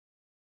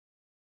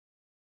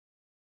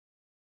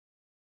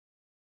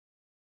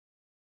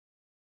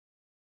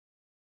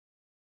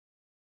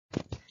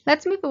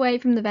Let's move away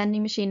from the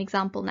vending machine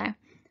example now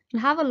and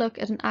have a look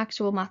at an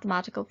actual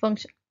mathematical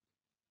function.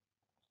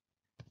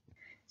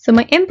 So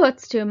my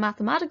inputs to a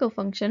mathematical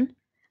function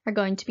are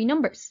going to be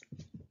numbers.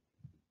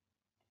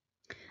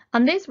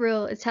 And this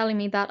rule is telling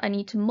me that I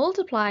need to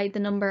multiply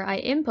the number I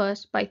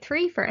input by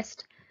 3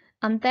 first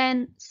and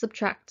then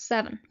subtract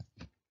 7.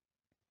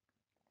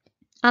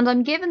 And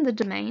I'm given the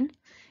domain.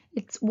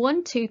 It's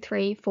 1, 2,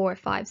 3, 4,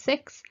 5,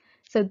 6.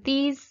 So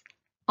these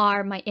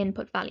are my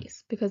input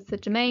values because the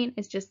domain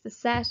is just the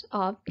set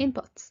of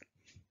inputs.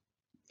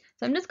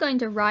 So I'm just going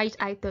to write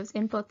out those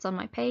inputs on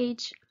my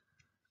page.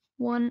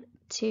 1,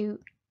 2,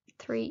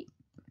 3,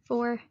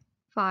 4,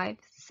 5,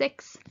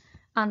 6.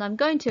 And I'm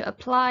going to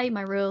apply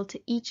my rule to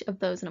each of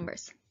those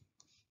numbers.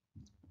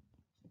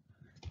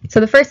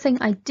 So the first thing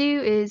I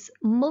do is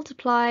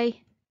multiply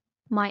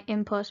my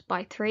input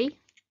by 3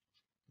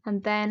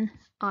 and then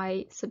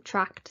I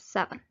subtract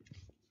 7.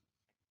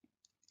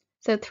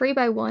 So 3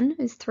 by 1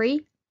 is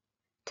 3,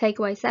 take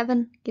away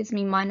 7 gives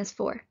me minus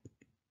 4.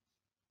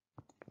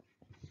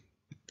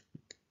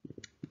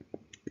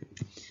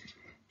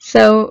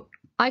 So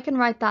I can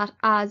write that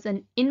as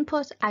an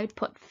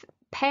input-output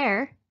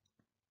pair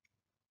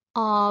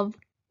of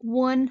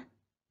 1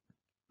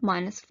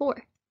 minus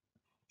 4.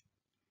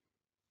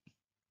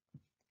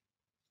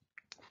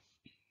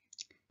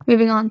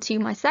 Moving on to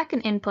my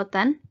second input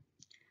then,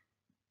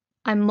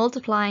 I'm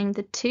multiplying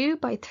the 2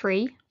 by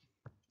 3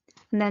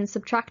 and then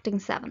subtracting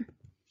 7.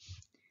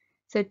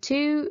 So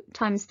 2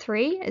 times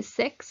 3 is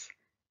 6,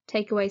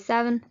 take away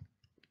 7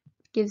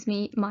 gives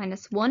me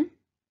minus 1.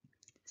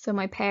 So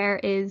my pair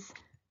is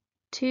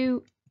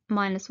 2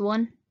 minus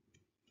 1.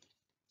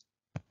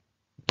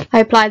 I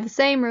apply the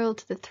same rule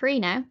to the 3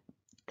 now.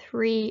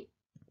 3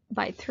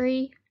 by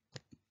 3,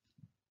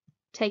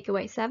 take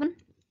away 7.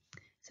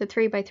 So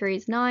 3 by 3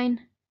 is 9,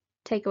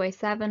 take away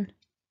 7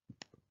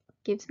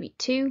 gives me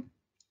 2.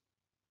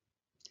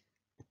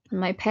 And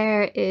my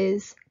pair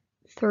is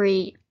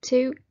 3,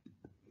 2.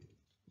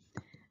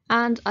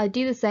 And I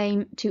do the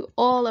same to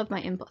all of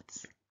my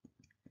inputs.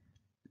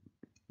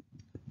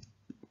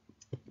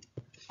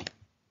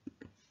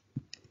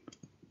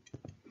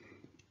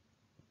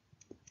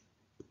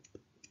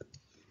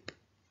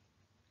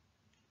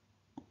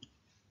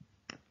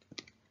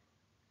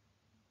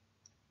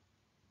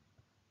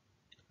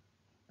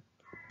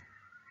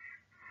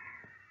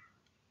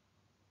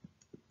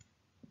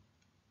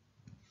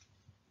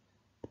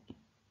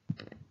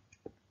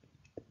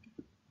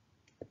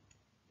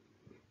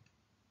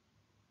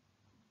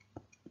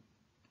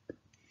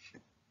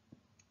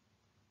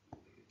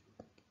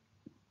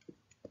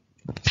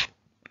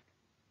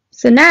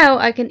 So now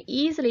I can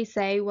easily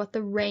say what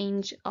the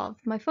range of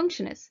my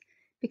function is,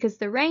 because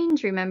the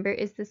range, remember,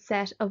 is the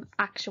set of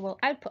actual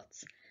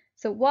outputs.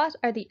 So what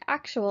are the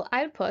actual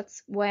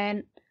outputs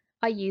when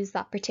I use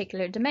that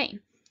particular domain?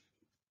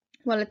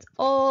 Well, it's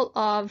all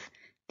of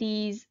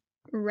these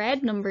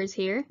red numbers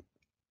here.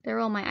 They're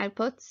all my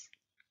outputs.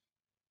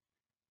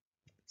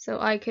 So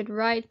I could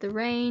write the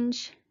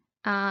range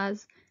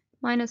as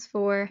minus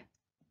 4,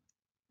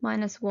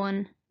 minus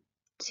 1,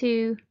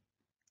 2,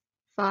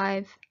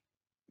 5,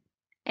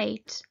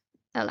 8,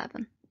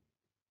 11.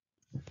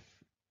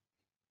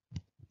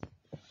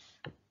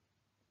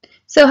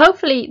 So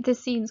hopefully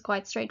this seems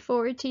quite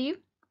straightforward to you,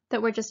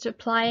 that we're just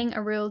applying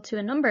a rule to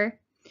a number.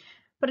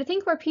 But I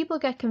think where people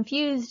get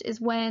confused is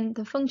when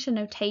the function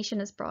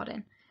notation is brought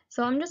in.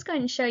 So I'm just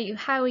going to show you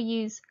how we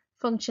use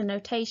function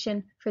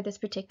notation for this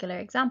particular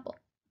example.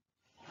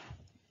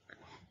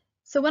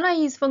 So when I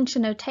use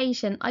function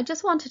notation, I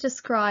just want to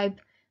describe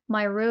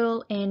my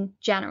rule in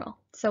general.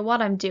 So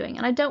what I'm doing,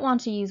 and I don't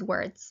want to use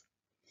words.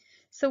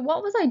 So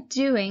what was I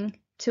doing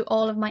to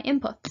all of my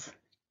inputs?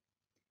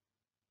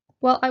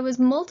 Well, I was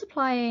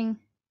multiplying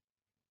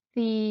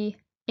the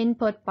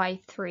input by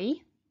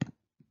 3,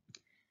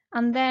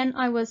 and then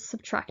I was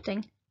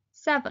subtracting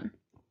 7,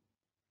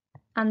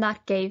 and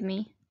that gave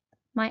me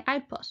my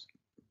output.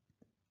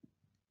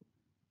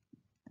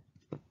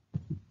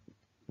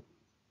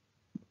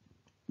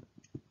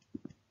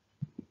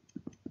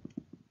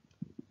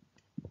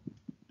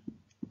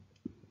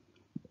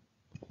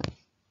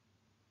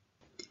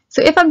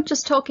 So if I'm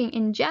just talking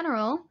in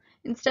general,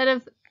 instead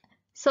of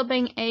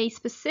subbing a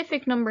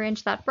specific number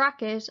into that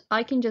bracket,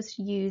 I can just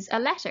use a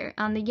letter,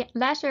 and the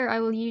letter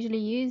I will usually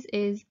use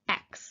is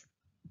x.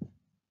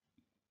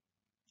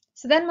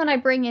 So then when I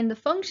bring in the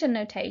function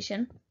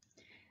notation,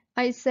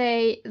 I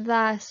say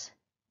that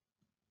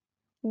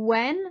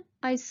when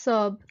I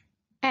sub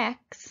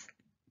x,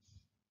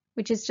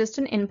 which is just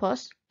an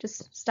input,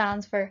 just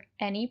stands for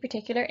any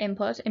particular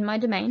input in my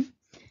domain,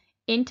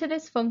 into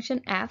this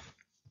function f,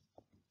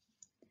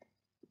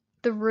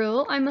 the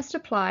rule I must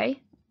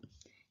apply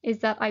is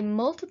that I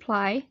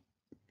multiply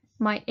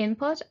my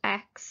input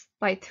x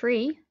by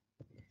 3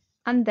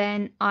 and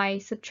then I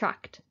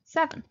subtract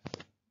 7.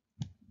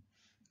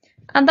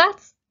 And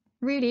that's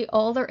really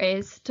all there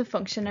is to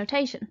function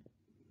notation.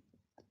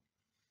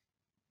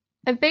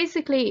 I've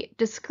basically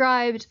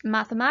described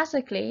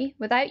mathematically,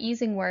 without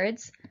using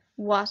words,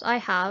 what I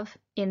have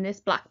in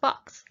this black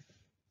box.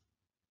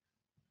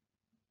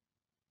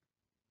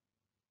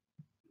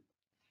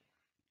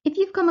 If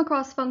you've come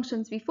across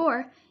functions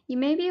before, you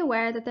may be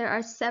aware that there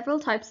are several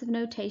types of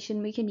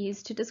notation we can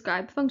use to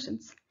describe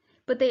functions,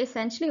 but they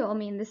essentially all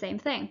mean the same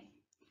thing.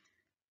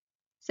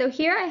 So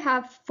here I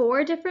have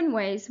 4 different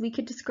ways we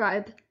could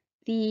describe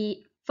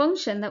the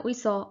function that we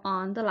saw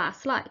on the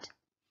last slide.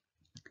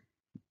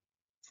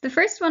 So the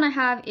first one I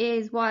have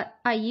is what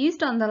I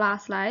used on the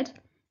last slide,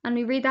 and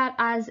we read that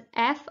as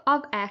f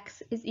of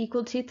x is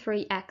equal to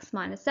 3x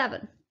minus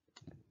 7.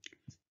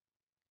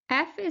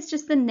 F is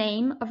just the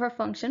name of our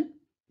function.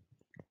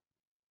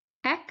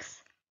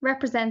 X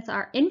represents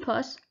our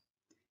input.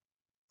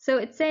 So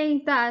it's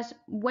saying that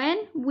when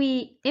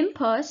we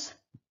input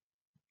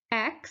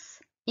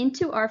x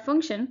into our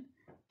function,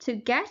 to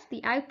get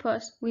the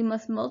output, we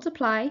must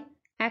multiply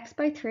x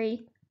by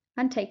 3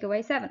 and take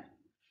away 7.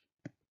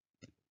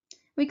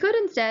 We could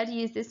instead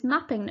use this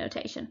mapping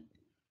notation,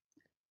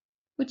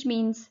 which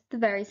means the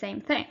very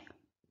same thing.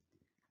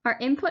 Our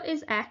input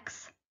is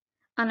x,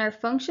 and our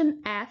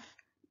function f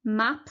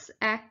maps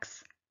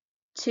x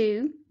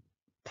to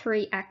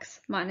 3x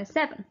minus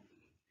 7,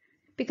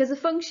 because a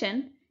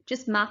function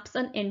just maps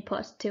an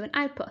input to an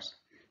output.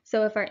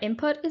 So if our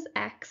input is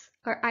x,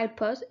 our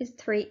output is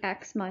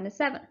 3x minus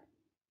 7.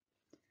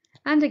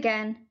 And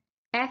again,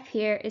 f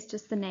here is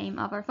just the name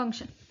of our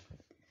function.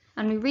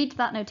 And we read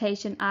that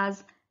notation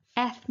as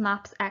f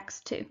maps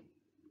x to.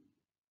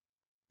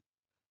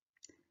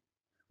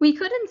 We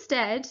could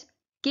instead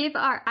give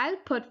our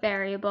output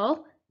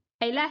variable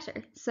a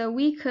letter. So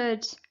we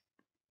could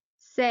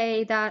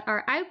say that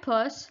our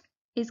output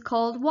is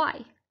called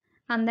y,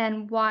 and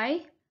then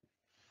y,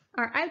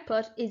 our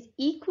output, is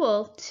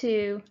equal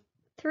to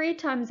 3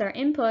 times our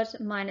input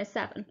minus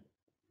 7.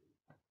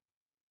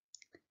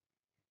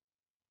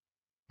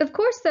 Of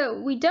course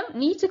though, we don't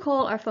need to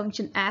call our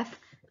function f,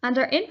 and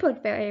our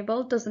input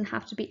variable doesn't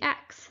have to be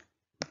x.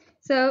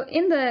 So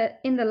in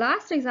the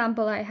last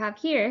example I have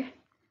here,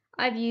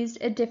 I've used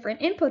a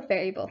different input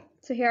variable.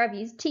 So here I've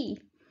used t.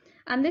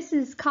 And this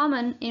is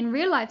common in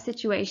real life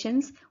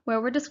situations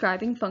where we're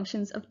describing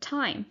functions of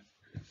time.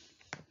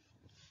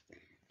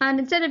 And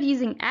instead of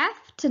using f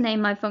to name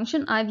my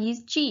function, I've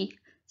used g.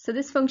 So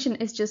this function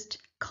is just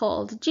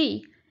called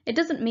g. It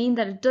doesn't mean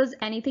that it does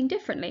anything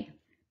differently,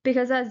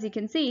 because as you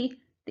can see,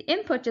 the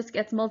input just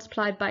gets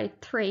multiplied by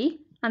 3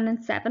 and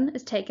then 7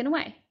 is taken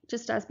away,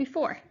 just as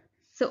before.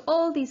 So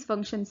all these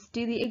functions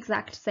do the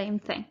exact same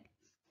thing.